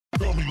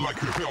Tell me like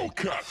a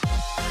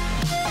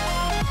Hellcat.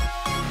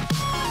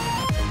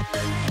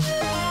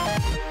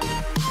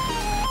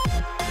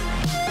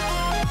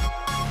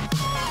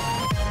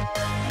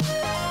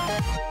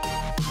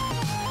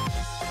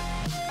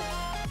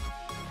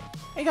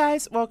 Hey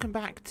guys, welcome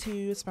back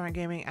to Aspirant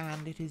Gaming,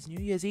 and it is New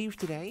Year's Eve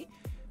today,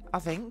 I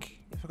think,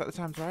 if I got the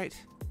times right.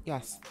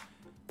 Yes.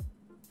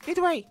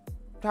 Either way,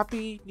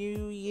 Happy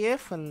New Year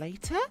for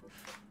later.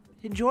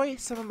 Enjoy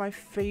some of my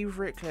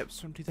favourite clips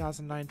from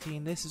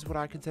 2019. This is what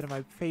I consider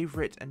my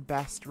favourite and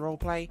best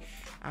roleplay,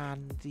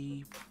 and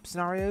the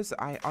scenarios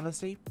I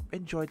honestly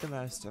enjoyed the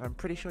most, and I'm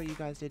pretty sure you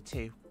guys did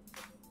too.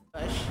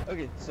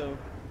 Okay, so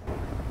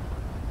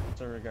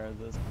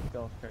regardless,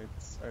 golf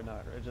carts are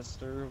not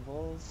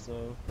registerable,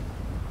 so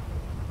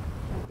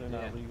they're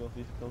not legal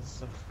vehicles,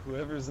 so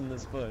whoever's in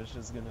this bush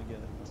is gonna get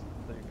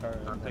their car.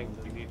 I think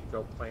we need to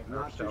go plant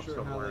ourselves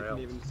somewhere else.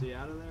 Even see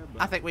out of there,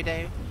 but I think we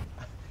do.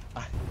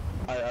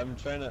 I'm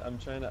trying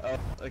to. Oh,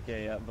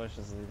 okay, yeah, bush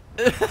is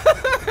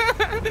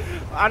leaving.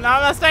 I'm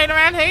not staying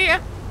around here.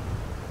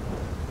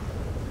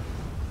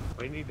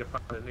 We need to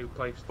find a new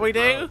place to We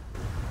grow. do.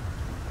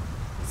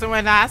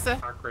 Somewhere nicer.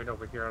 Park right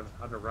over here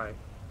on the right.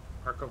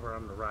 Park over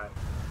on the right.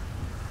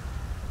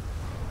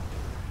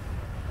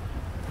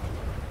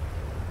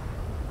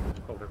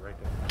 Hold it right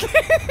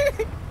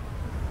there.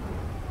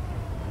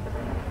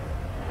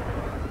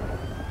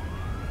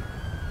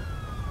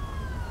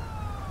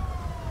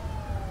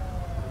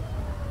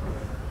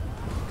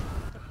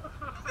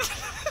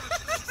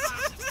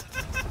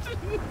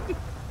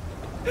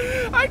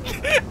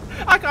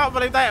 I can't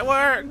believe that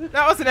worked.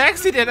 That was an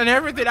accident and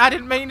everything. I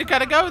didn't mean to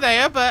kind of go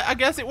there, but I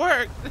guess it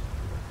worked.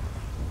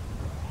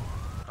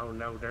 Oh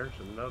no, there's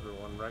another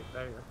one right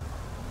there.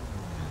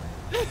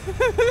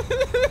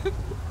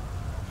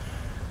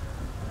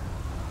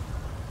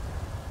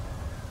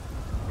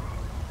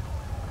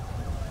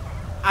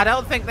 I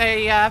don't think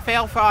they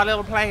fell for our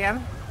little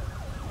plan.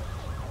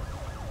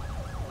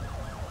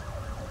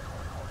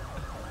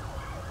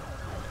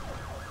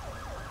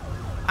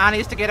 I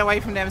need to get away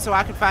from them so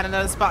I can find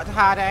another spot to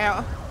hide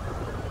out.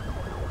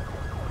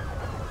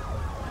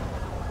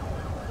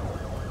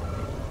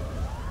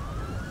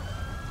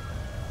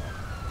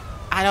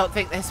 I don't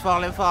think they're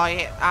falling for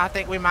it. I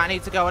think we might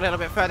need to go a little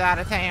bit further out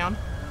of town.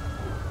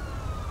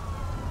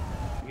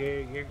 Yeah,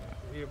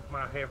 you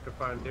might have to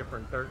find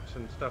different dirts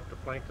and stuff to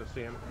plant us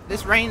in.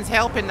 This rain's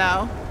helping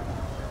though.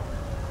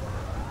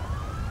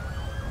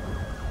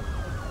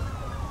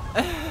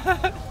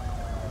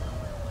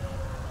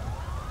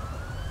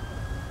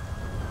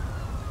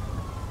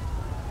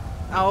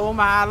 Oh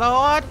my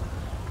lord.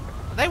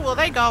 Will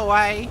they go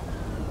away?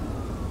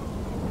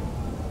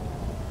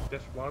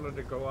 Just wanted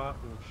to go out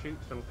and shoot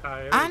some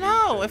coyotes. I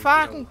know, if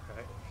I can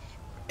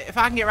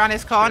get around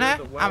this corner,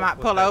 I might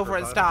pull over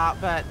and stop,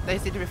 but they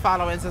seem to be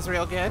following us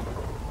real good.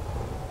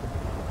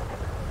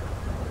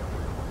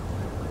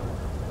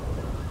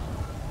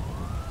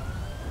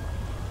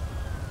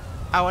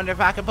 I wonder if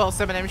I can pull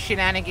some of them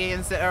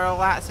shenanigans that Earl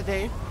likes to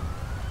do.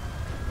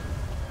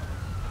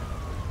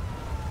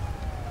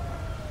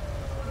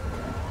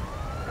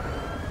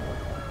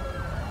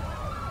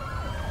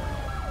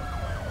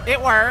 It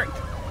worked.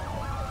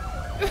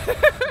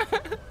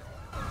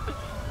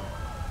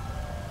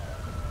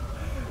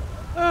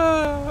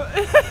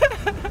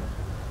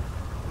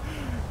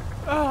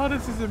 Oh,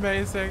 this is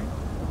amazing.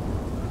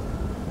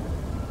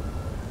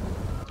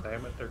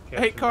 Damn it, they're catching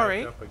Hey,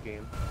 Corey. back up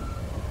again.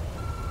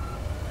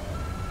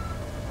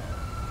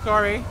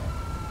 Corey,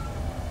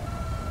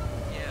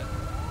 Yeah.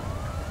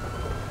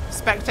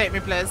 spectate me,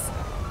 please.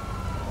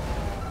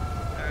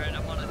 Alright,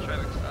 I'm on a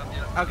traffic stop,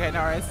 yeah. Okay,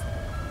 no worries.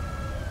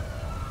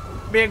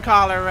 Me and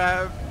Carl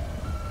are,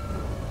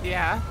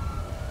 yeah.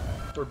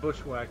 We're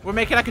bushwhacking. We're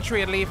making like a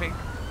tree and leaving.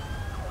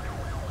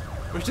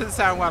 Which doesn't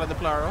sound well in the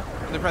plural,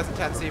 in the present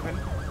tense even.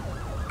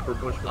 We're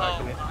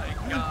bushwhacking Oh it. my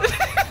god.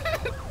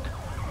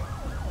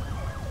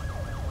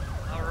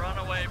 A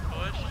runaway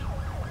bush?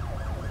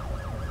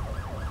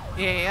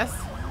 Yes.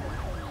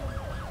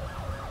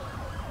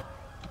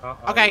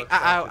 Uh-oh, Okay, looks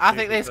like uh-oh. the I think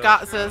chief they is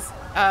got up. us.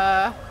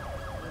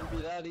 Wouldn't be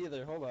that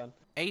either. Hold on.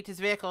 8 is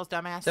vehicles,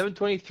 dumbass.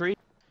 7:23.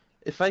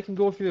 If I can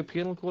go through the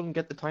penal code and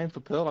get the time for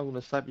Pearl, I'm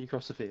gonna slap you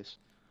across the face.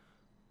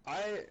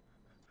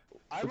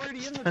 I'm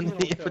already in the Standing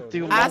penal here for code.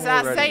 too long As I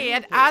already.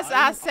 said,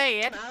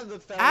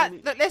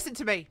 look, listen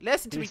to me,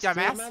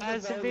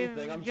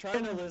 dumbass. I'm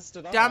trying to list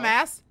it off.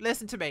 Dumbass,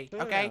 listen to me,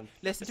 Slow okay? down.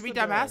 Listen to me, Face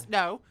the dumbass. door.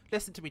 No,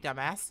 listen to me,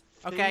 dumbass.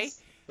 Okay?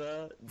 Face the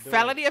door.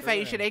 Felony Slow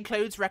evasion down.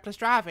 includes reckless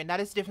driving.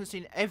 That is the difference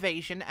between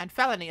evasion and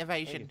felony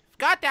evasion.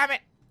 God damn it!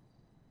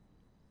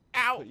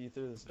 Ow! Put you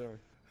through this door.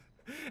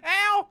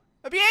 Ow!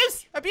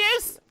 Abuse!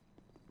 Abuse!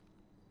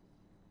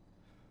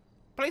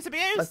 Police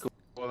abuse! Let's go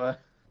over there.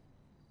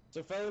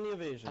 So felony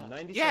evasion,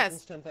 90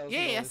 Yes. seconds, $10,000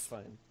 Yes.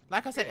 fine.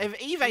 Like I said,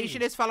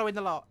 evasion is following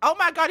the law. Oh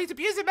my god, he's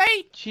abusing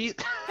me! Jeez.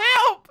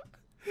 Help!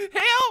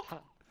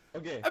 Help!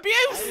 Okay. Abuse!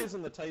 I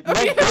wasn't the type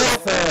Abuse!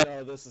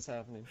 Oh, this is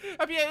happening.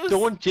 Abuse!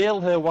 Don't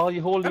jail her while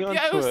you're holding on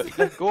to Abuse. it.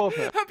 Let go of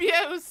her.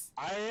 Abuse!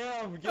 I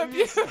am. Give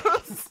me a second.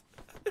 Abuse!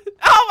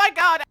 Oh my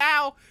god,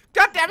 ow!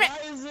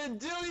 even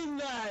doing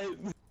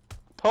that!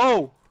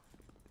 Poe!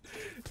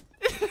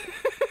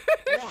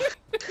 What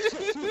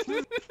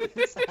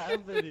is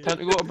happening? Time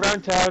to go to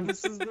Brown Town.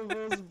 This is the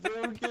most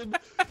broken.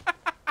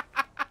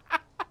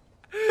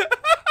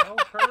 Oh,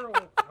 Pearl.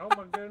 Oh,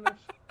 my goodness.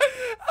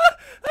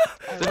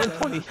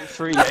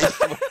 723.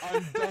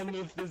 I'm done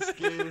with this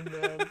game,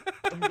 man.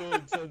 I'm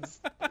going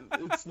tense.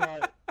 It's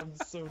not. I'm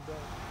so done.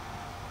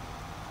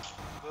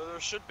 Well, there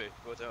should be,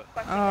 but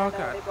Oh,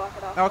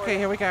 okay. Okay,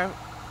 here we go.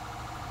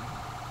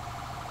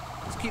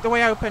 Just keep the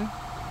way open.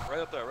 right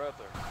up there, right up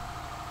there.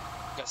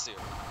 I see it.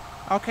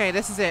 Okay,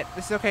 this is it.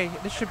 This is okay.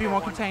 This should be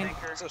more contained.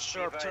 It's a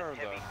sharp turn,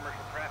 though.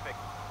 Commercial traffic.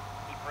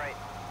 Keep right.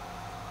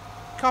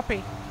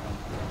 Copy.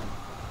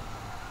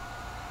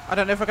 I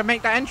don't know if I can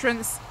make that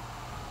entrance.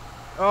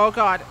 Oh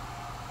god.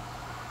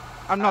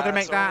 I'm not gonna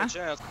make that.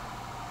 I'm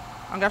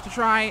gonna have to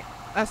try.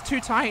 That's too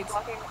tight.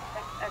 Walking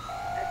at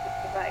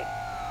the right.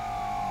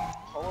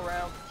 Pull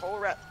around, pull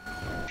around.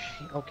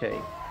 Okay.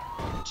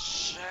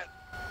 Shit.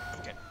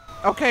 Okay.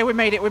 Okay, we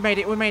made it. We made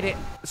it. We made it.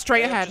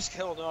 Straight ahead. Just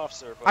killed an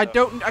officer. But,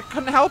 I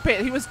couldn't help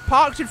it. He was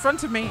parked in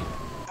front of me.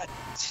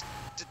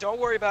 Don't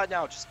worry about it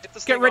now. Just get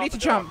this. Get thing ready off to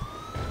the door. jump.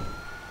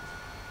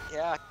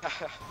 Yeah.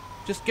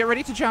 Just get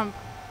ready to jump.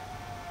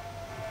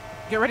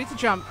 Get ready to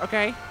jump,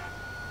 okay?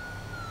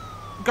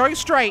 Going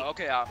straight.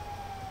 Okay.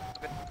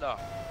 No.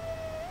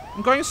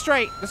 I'm going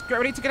straight. Just get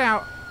ready to get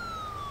out.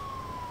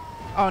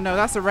 Oh no,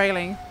 that's a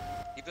railing.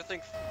 Keep the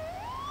thing.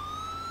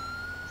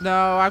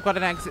 No, I've got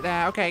an exit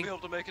there. Okay. Be able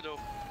to make it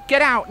over.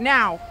 Get out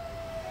now.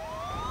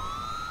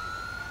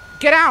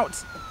 Get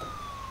out.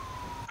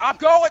 I'm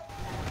going.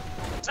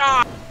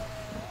 Ah.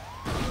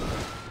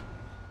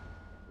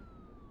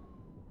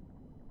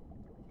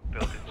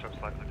 Building, so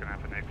it's like we're gonna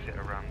have an exit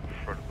around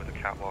the front with a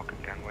catwalk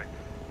and gangway.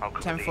 I'll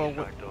cover the 10-4 east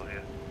side door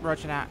here.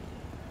 Roger that.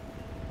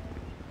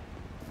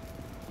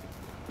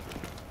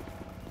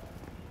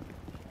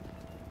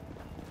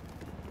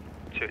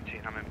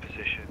 I'm in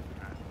position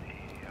at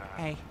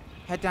the Hey,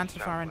 head down to the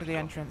far end of the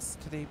southwest entrance,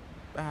 to the,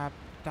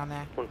 down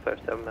there.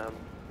 157,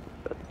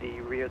 at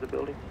the rear of the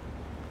building.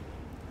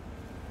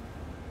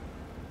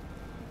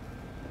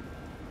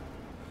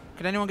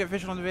 Can anyone get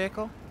visual on the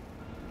vehicle?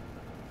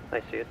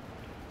 I see it.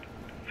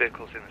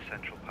 vehicles in the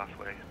central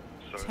pathway.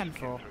 So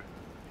 10-4.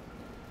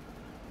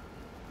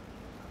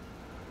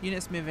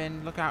 Units move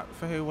in. Look out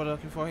for who we're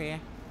looking for here.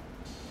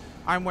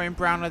 I'm wearing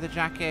brown leather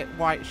jacket,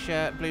 white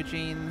shirt, blue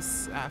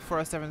jeans.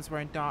 407's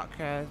wearing dark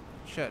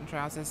shirt and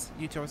trousers.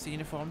 You two obviously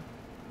uniform.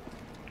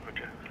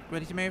 Roger.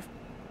 Ready to move?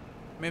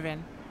 Move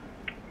in.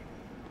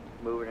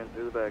 Moving in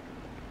through the back.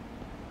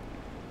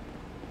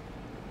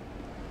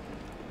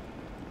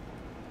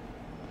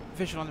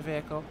 Visual on the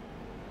vehicle.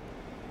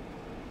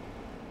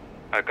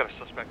 I've got a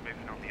suspect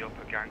moving on the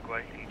upper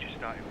gangway. He just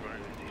started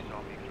running as he saw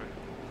me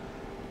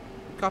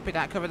through. Copy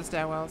that. Cover the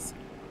stairwells.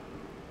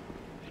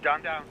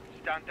 Stand down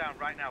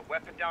right now.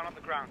 Weapon down on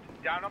the ground.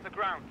 Down on the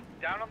ground.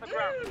 Down on the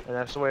ground. And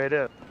that's the way it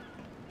is.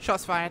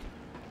 Shots fired.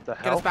 The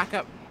Get hell? us back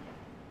up.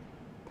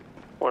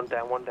 One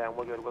down, we're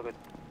good, we're good.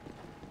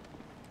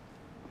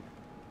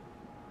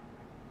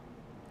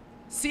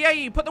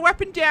 CAE, put the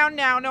weapon down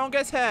now. No one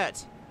gets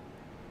hurt.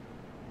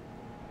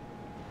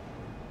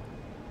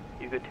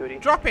 You good, Tootie?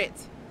 Drop it.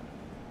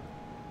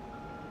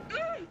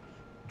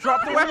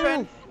 Drop the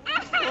weapon.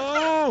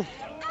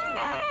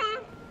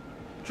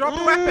 Drop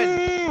the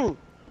weapon.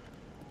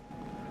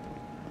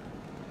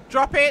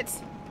 Drop it.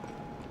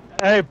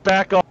 Hey,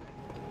 back off.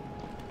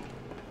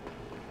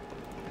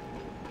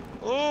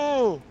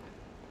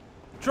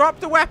 Drop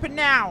the weapon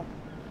now.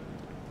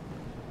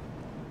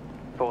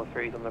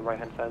 4-3's on the right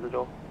hand side of the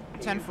door.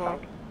 Can you 10-4.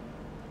 flank?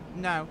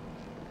 No.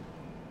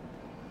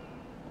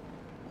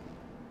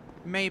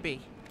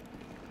 Maybe.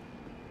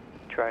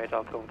 Try it,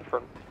 I'll cover the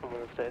front on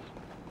one of the stairs.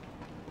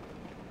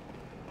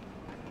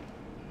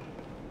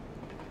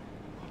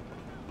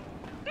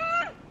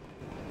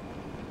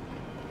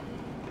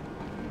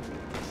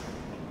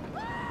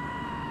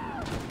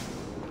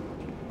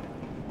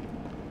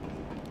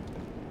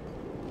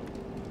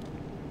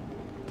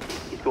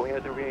 He's going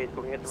at the rear, he's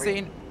going at the rear.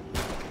 Seen.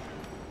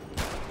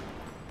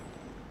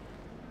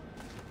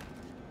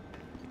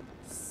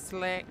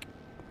 Slick.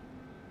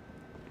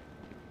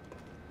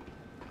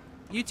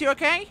 You two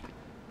okay?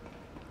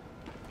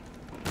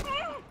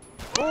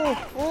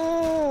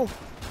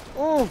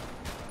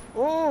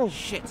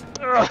 Shit.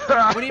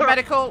 We need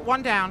medical.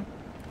 One down.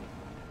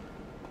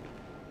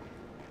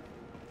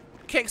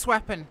 Kicks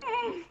weapon.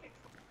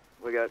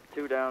 We got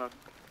 2 down.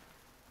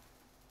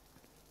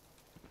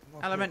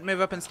 Element, move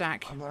up and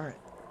stack. I'm alright.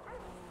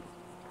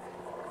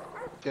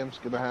 James,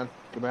 give me a hand.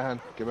 Give me a hand.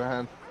 Give me a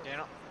hand.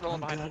 Yeah, rolling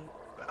behind.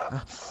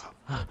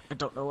 I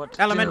don't know what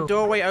to Element, do.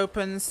 doorway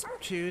opens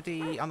to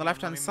the on the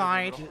left hand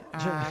side.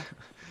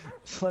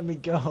 Just let me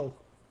go.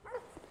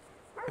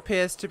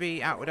 Appears to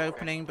be outward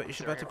opening, but you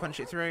should be able to punch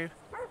it through.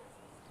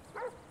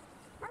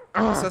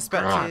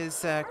 Suspect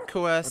is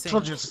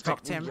coercing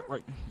victim.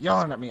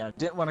 Yelling at me. I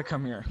didn't want to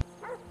come here.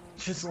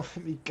 Just let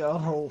me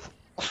go.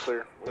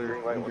 Clear.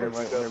 Green light,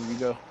 Wherever you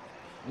go.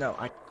 No,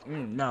 I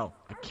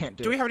can't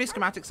do Do we it. have any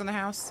schematics on the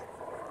house?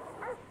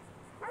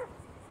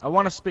 I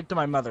want to speak to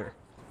my mother.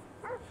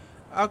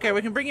 Okay,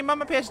 we can bring your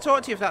mum up here to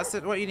talk to you if that's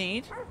what you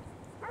need.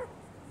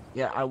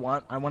 Yeah, I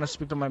want to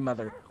speak to my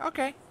mother.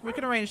 Okay, we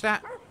can arrange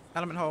that.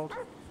 Element hold.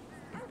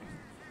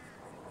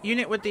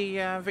 Unit with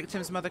the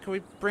victim's mother, can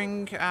we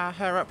bring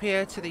her up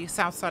here to the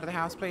south side of the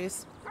house,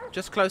 please?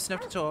 Just close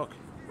enough to talk.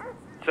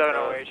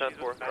 708,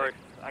 10-4.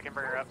 I can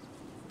bring her up.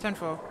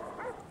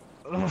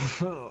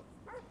 10-4.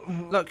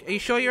 Look, are you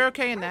sure you're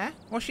okay in there?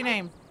 What's your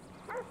name?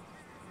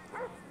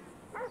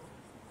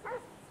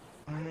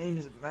 My name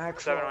is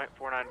Max.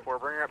 78494.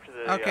 Bring her up to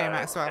the Okay,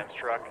 Maxwell. Thames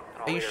truck.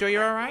 Are you sure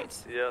you're alright?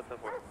 Yeah,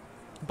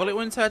 10-4. Bullet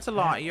wounds hurt a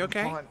lot. Are you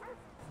okay? Fine.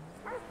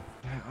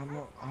 Yeah,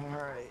 I'm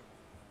alright.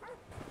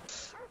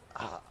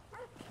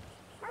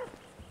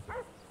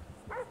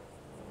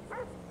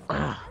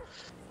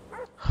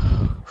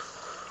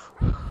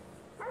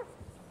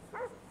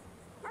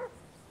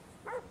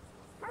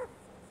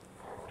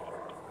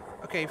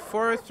 Okay,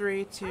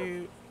 403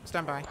 to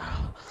stand by.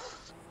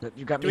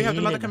 You got Do me we have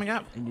the mother heated, coming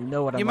up? And you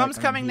know what Your I'm mum's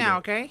like, coming I'm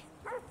now, heated. okay?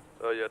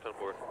 Oh, yeah,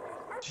 10-4.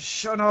 Just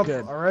shut up,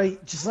 Good.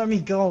 alright? Just let me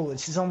go.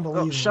 She's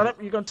unbelievable. Oh, shut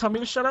up. You gonna tell me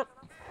to shut up?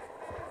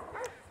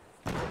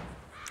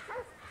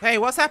 Hey,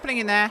 what's happening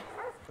in there?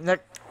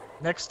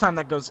 Next time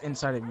that goes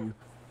inside of you.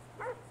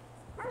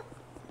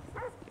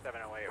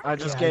 708. I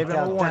just Yeah, gave him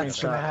a warning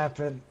that's gonna shot.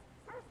 happen.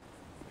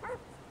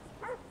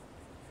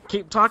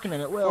 Keep talking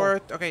and it will.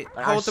 Okay,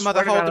 I hold the swear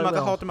mother, to hold God the it mother,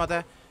 will. hold the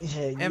mother.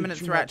 Yeah, you Imminent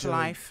too threat much to of it.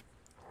 life.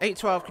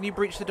 812, can you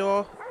breach the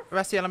door? The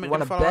rest of the element You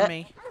can wanna follow bet?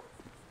 me.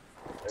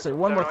 Say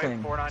one more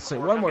thing. Say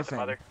one more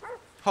thing.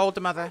 Hold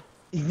the mother.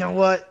 You know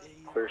what?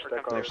 Clear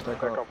stack on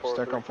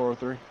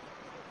 403.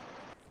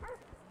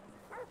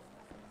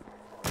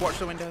 Watch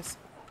the windows.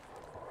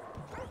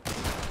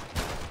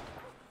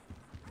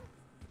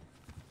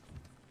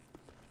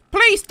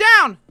 Police,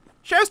 down!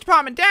 Sheriff's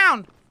department,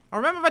 down! I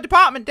remember my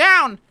department,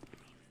 down!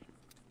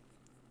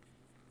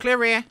 Clear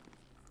rear.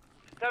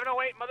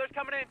 708, mother's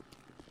coming in.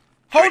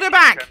 Hold her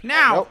back,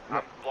 now! Nope.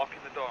 I'm blocking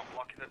the door, I'm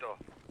blocking the door.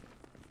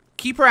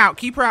 Keep her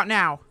out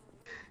now.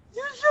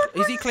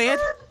 Is he cleared?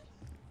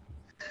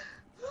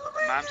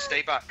 Ma'am,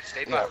 stay back,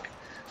 stay back.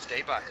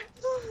 Stay back.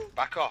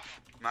 Back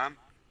off, ma'am.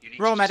 You need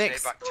Roll to just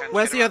medics. stay back 10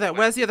 Where's get the around other? way.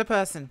 Where's the other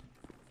person?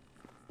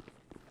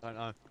 I don't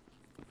know.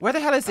 Where the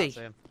hell is Can't he?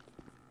 see him.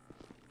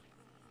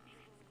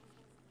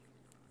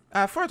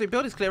 403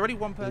 building's clear. Already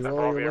one You person.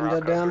 roll your window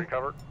down.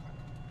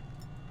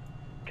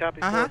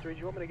 Copy, Uh-huh. 403. Do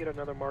you want me to get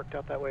another marked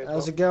out that way as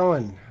How's well? it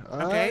going?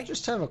 Okay. I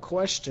just have a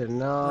question.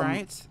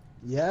 Right.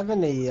 You have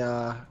any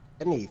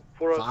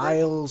 403?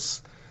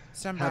 files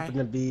Stand by. happen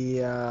to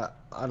be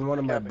on one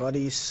of my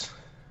buddies?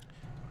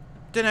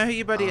 Don't know who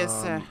your buddy is,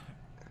 sir.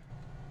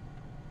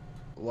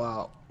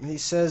 Well, he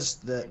says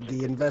that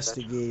the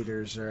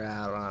investigators are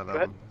out on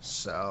ahead. him,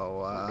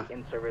 so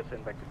In service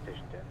in Vector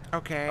Station 10.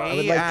 Okay. I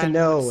would like to and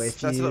know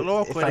if that's you- a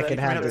little if awkward I if could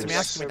you're coming have up to me this.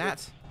 asking me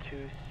that.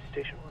 To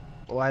Station 1.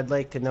 well, I'd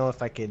like to know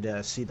if I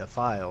could see the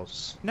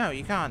files. No,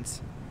 you can't.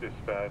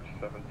 Dispatch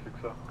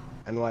 760.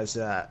 And why is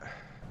that?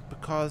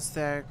 Because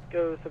they're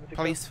Go 760.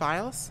 police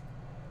files.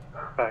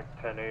 Back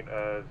 10-8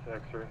 as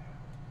X-ray.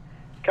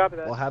 Copy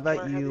that. Well, how Can I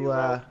about have you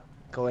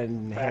go ahead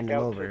and back hand them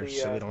out to over the,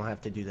 so we don't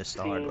have to do this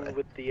the hard scene way?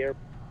 with the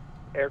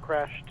air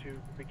crash to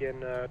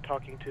begin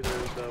talking to those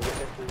witnesses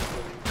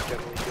and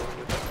generally dealing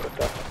with that sort of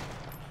stuff.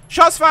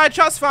 Shots fired!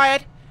 Shots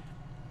fired!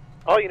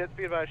 All units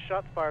be advised,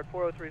 shots fired,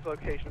 403's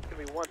location. It's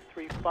going to be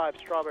 135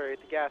 Strawberry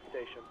at the gas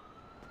station.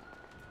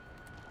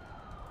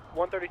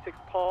 136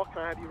 Paul,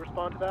 can I have you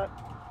respond to that?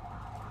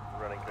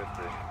 Running code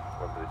station,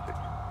 136.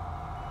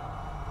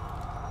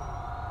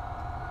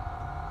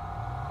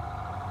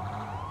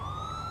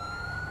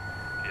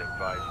 Be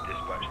advised,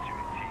 dispatch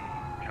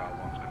 218. Car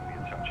 1's going to be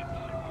attaching to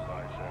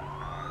supervisor.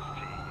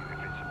 RST, if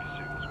it's a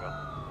pursuit as well.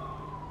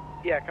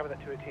 Yeah, cover that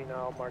 218.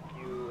 I'll mark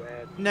you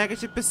and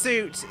Negative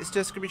pursuit. It's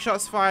just gonna be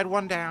shots fired.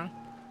 One down.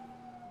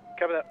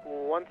 cover that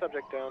one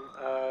subject down.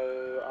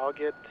 I'll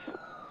get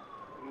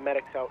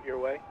medics out your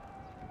way.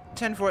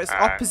 10-4. It's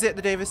opposite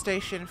the Davis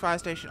Station fire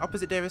station.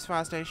 Opposite Davis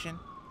fire station.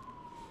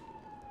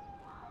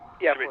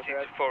 Yeah,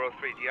 218 to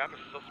 403. Do you have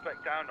a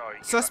suspect down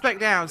or? Suspect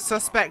down.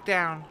 Suspect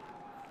down.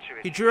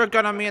 He drew a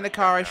gun on me in the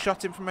car. I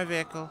shot him from my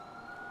vehicle.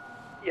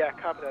 Yeah,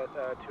 copy that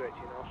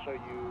 218. I'll show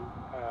you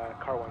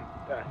car 1.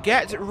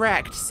 Get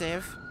wrecked,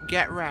 Civ.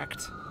 Get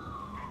wrecked.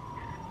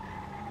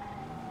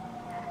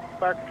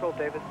 Fire control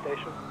Davis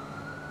Station.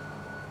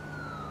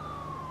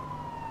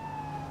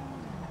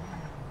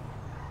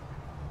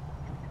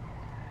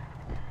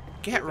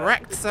 Get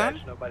wrecked, son.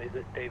 Nobody's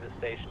at Davis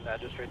Station.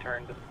 Just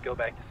returned to go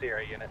back to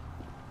Sierra unit.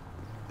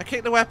 I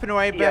kicked the weapon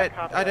away, Yeah, but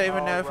copy I don't that.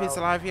 even know if I'll, he's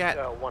alive yet.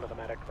 One of the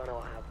medics. I know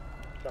I have.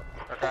 So.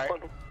 Okay.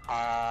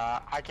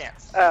 I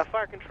can't.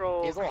 Fire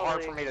control. He's a little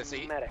hard for calling me to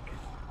see. Medic.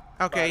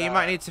 Okay, But, you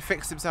might need to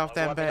fix himself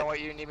then, Let me know but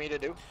what you need me to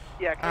do.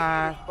 Yeah,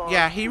 can you respond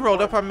yeah, he to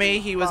rolled up on me.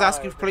 He was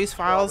asking for 135 police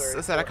files. I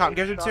Strawberry said I for can't a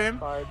give them to him.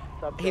 shot-fired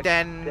subject He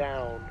then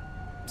down.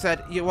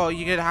 said, well,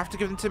 you're gonna have to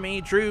give them to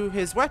me. Drew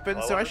his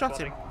weapon, so I shot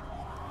him.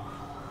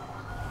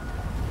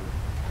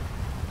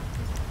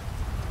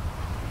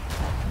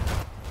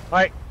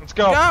 Right, let's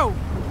go. Go!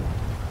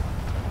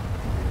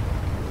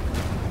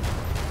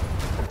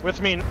 With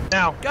me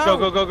now.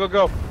 Go.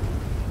 Go.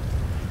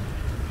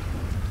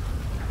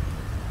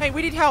 Hey,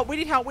 we need help. We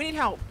need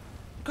help.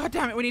 God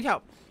damn it, we need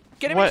help.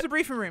 Get him into the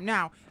briefing room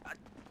now.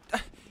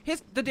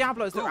 Here's the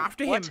Diablos that are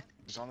after him.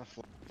 He's on the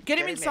floor. Get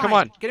him inside. Come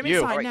on. Get him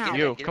You. inside now.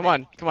 You. Come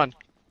on.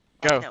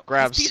 Go.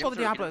 Grabs. There's people, the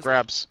Diablos.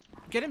 Grabs.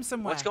 Get him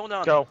somewhere. What's going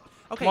on? Go.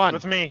 Okay. Come on.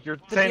 With me. You're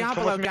The saying come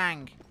Diablo with me.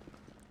 gang.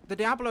 The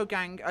Diablo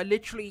gang are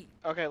literally.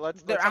 Okay,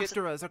 They're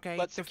after us. Okay.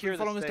 let's They're secure the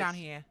following us down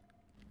space. here.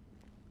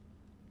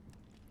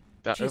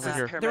 Jesus, Over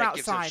here. they're Paramedic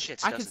gives them outside.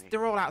 shits,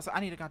 They're all outside. I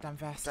need a goddamn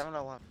vest.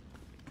 7-Eleven.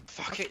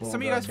 Fuck. Okay, Well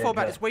some of you guys done, fall big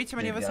back. guy. There's way too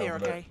many of Big us guy here.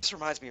 over there. Okay. This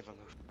reminds me of a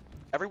move.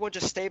 Everyone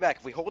just stay back.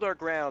 If we hold our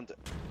ground,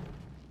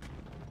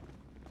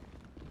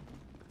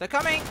 They're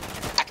coming.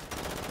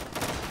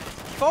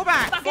 Fall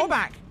back. Fall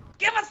back.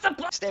 Give us the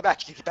stay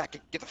back. Get back.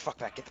 Get the fuck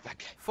back. Get the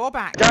back. Fall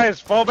back. Guys,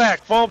 fall back.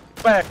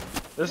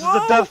 This is the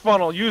Whoa. death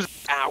funnel. Use it.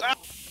 Ow.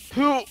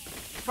 Who?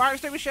 Fire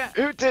extinguisher.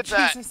 Who did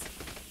that? Jesus.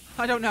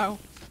 I don't know.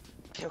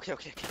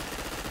 Okay.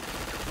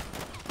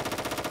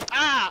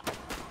 Ah!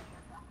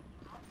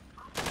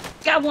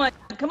 Got one.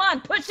 Come on,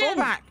 push Fall in.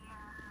 back.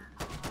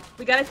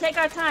 We gotta take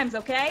our times,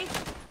 okay?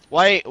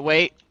 Wait.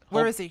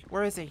 Where is he?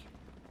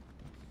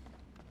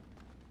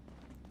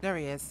 There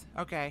he is.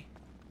 Okay.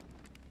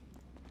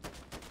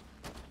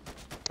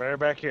 Right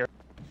back here.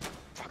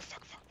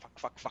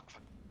 Fuck.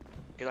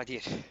 Good idea,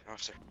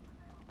 officer.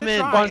 Good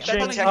try. bunching I'm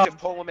pulling him. Detective,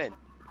 pull him in.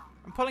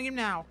 I'm pulling him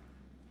now.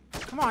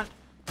 Come on.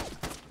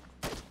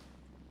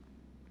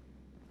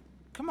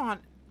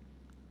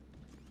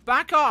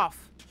 Back off.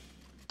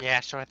 Yeah,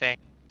 sure thing.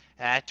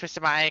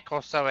 Twisted my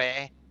ankle,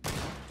 sorry.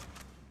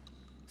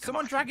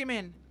 Someone drag him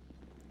in.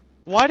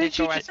 Why did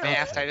you? As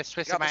fast. I just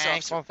twisted my this,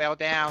 ankle and fell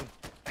down.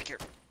 Back here.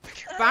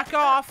 Back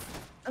off.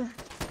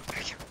 Back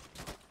here.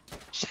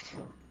 Shit.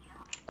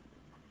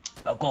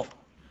 Oh, go.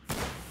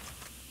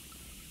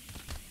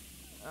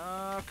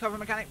 Cover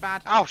mechanic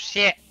bad. Oh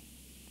shit.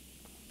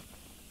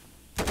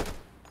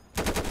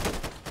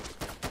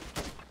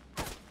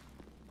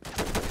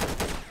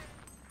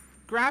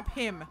 Grab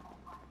him.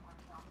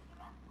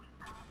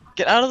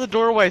 Get out of the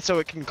doorway so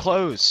it can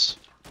close.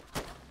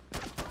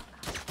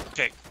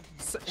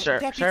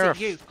 Deputy, Sheriff,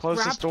 you close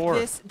grab this door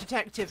this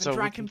detective and so we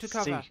drag can him to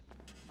cover. see.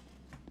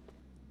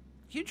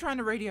 You trying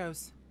to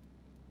radios?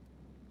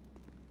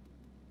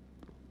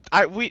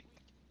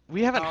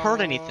 We haven't heard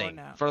Oh, anything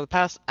no. for the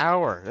past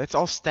hour. It's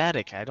all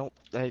static.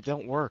 They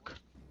don't work.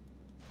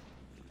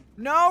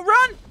 No,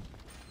 run!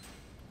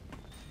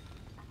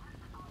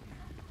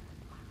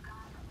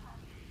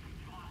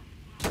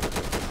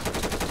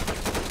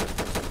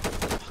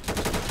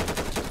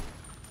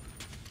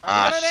 Oh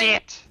Got it in.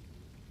 shit.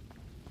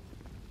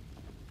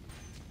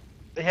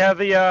 They have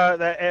the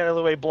that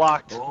alleyway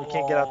blocked. We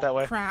can't get out that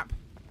way. Crap.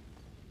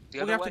 The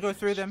We're other gonna have to way? go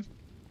through them.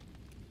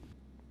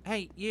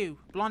 Hey, you,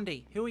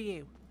 Blondie, who are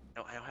you?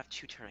 No, I don't have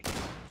two turning.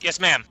 Yes,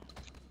 ma'am.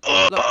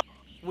 Look,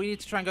 we need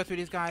to try and go through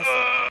these guys.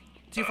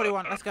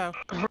 241, let's go.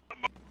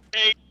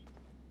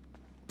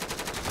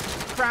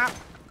 Crap.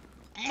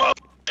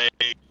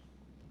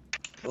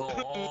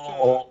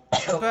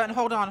 Burton,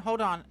 hold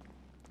on.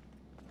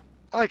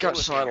 I got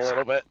shot a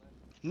little bit.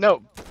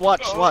 No,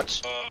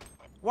 watch.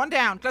 One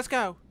down, let's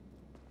go.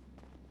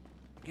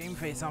 Game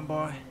face on,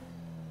 boy.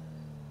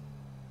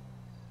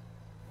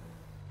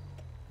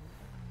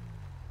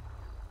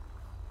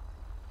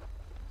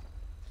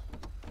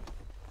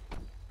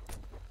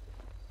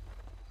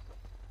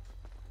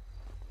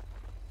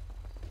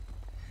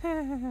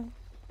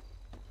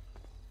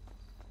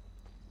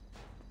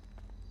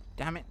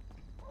 Damn it.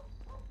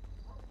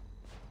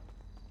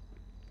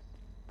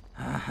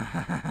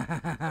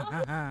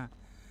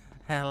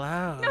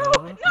 Hello. No!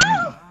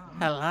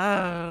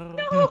 Hello.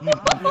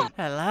 No!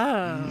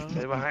 Hello.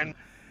 Stay behind.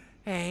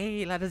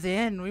 Hey, let us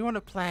in. We want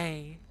to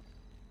play.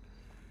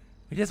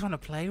 We just want to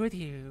play with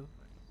you.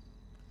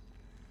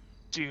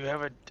 Do you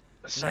have a Let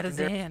us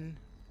secondary? in.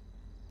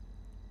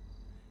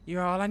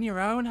 You're all on your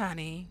own,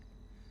 honey.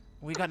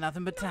 We got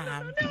nothing but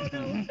time.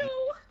 No.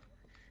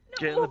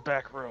 Get in the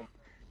back room.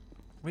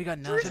 We got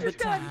Where's nothing your but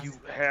gun? time. You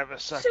have a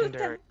Shoot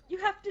secondary. them. You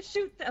have to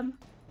shoot them.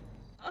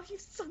 Oh, you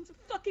sons of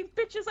fucking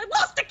bitches. I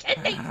lost a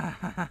kidney!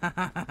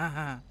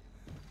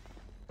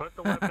 Put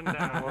the weapon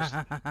down.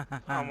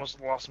 I almost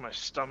lost my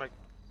stomach.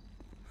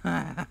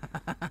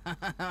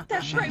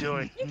 That's she right.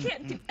 doing? You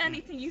can't do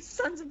anything, you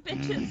sons of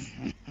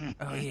bitches.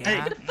 Oh yeah. Hey,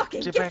 I'm gonna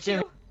fucking get get back in.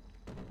 you.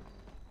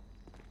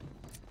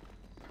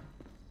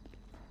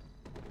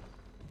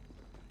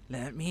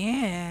 Let me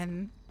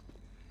in.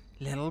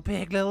 Little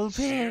pig, I'll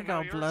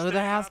blow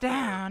the house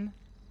down.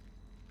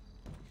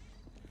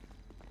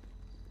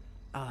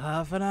 I'll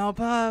huff and I'll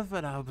puff,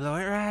 and I'll blow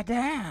it right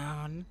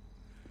down.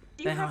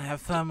 Then I'll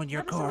have fun with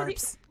your let us know the-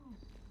 corpse.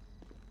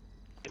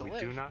 We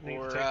do not need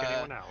Or, to take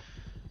anyone out.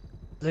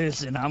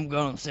 Listen, I'm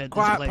gonna set this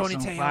Quiet, place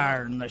ponytail. on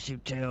fire unless you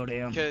tell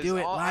them. Because Do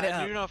it, light it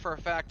I up. do know for a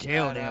fact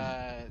Tell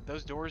that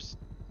those doors.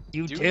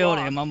 You do tell lock.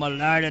 them I'm gonna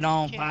light it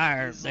on Can't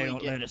fire if they easily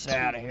don't get let us to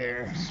out of them,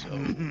 here.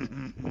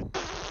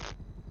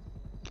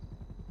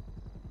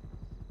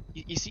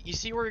 You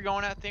see where you're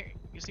going out there?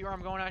 You see where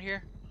I'm going out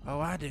here?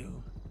 Oh, I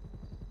do.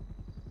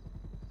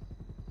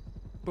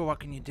 But what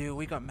can you do?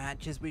 We got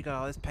matches, we got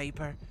all this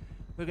paper.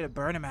 We're gonna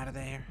burn them out of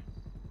there.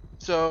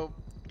 So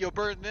you'll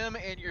burn them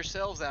and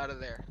yourselves out of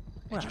there.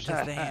 Well, just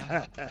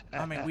them.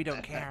 I mean, we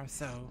don't care,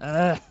 so.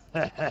 Gotcha.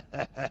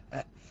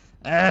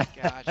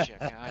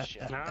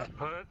 No,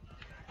 put it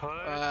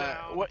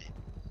down. What?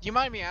 Do you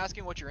mind me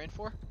asking what you're in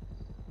for?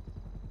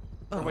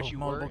 Or what you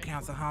were multiple in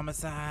counts for? of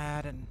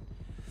homicide and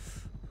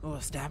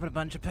stabbing a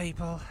bunch of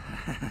people.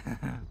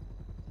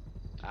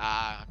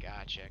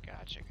 Gotcha.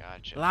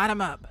 Line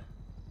them up.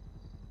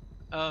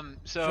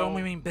 So Show 'em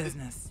we mean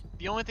business.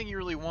 The only thing you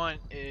really want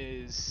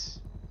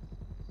is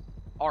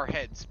our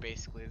heads,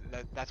 basically.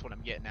 That's what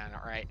I'm getting at,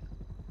 right?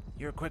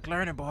 You're a quick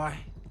learner, boy.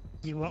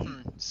 You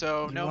want?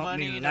 So you no want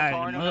me money, to no line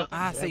car, them no up?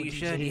 nothing. I say you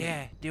should,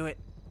 yeah. Do it.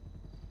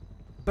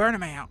 Burn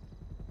them out.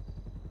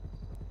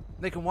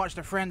 They can watch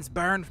their friends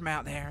burn from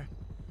out there.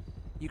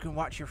 You can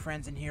watch your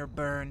friends in here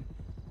burn.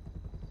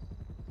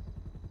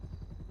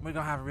 We're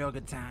gonna have a real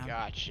good time.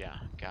 Gotcha.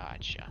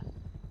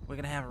 We're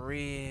gonna have a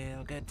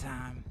real good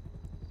time.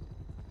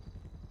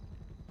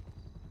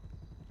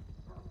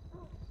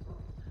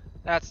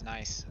 That's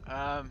nice.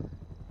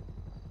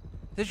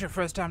 This your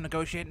first time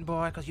negotiating,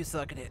 boy? Because you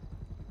suck at it.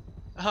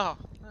 Oh,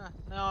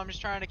 no, I'm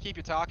just trying to keep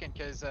you talking,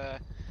 because, I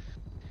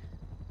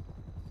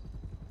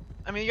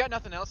mean, you got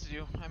nothing else to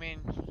do. I mean,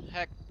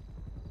 heck.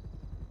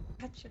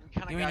 Gotcha.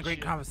 You ain't a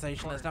great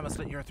conversationalist. I'm gonna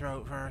slit your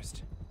throat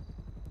first.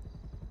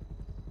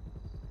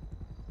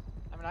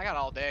 I mean, I got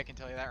all day, I can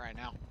tell you that right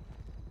now.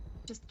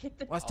 Just kick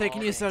the. What's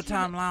taking you so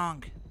time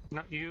long?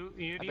 No, you I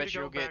need bet to go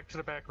you'll back get to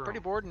the back room. pretty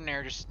bored in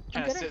there, just I'm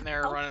kind of gonna sitting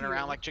there help running you.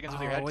 around like chickens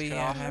with your heads cut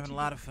yeah, off. having a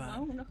lot of fun.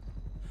 Oh, no.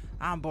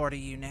 I'm bored of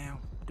you now.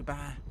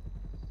 Goodbye.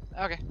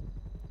 Okay.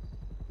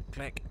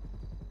 Click.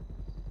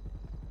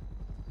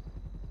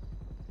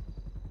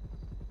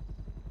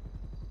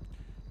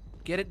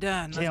 Get it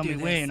done. Tell Let's do me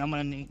this. when I'm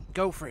gonna need.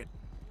 Go for it.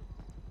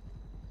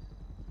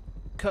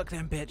 Cook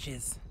them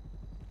bitches.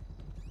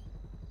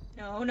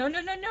 No.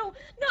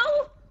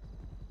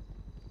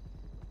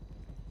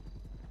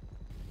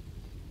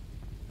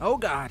 Oh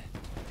God.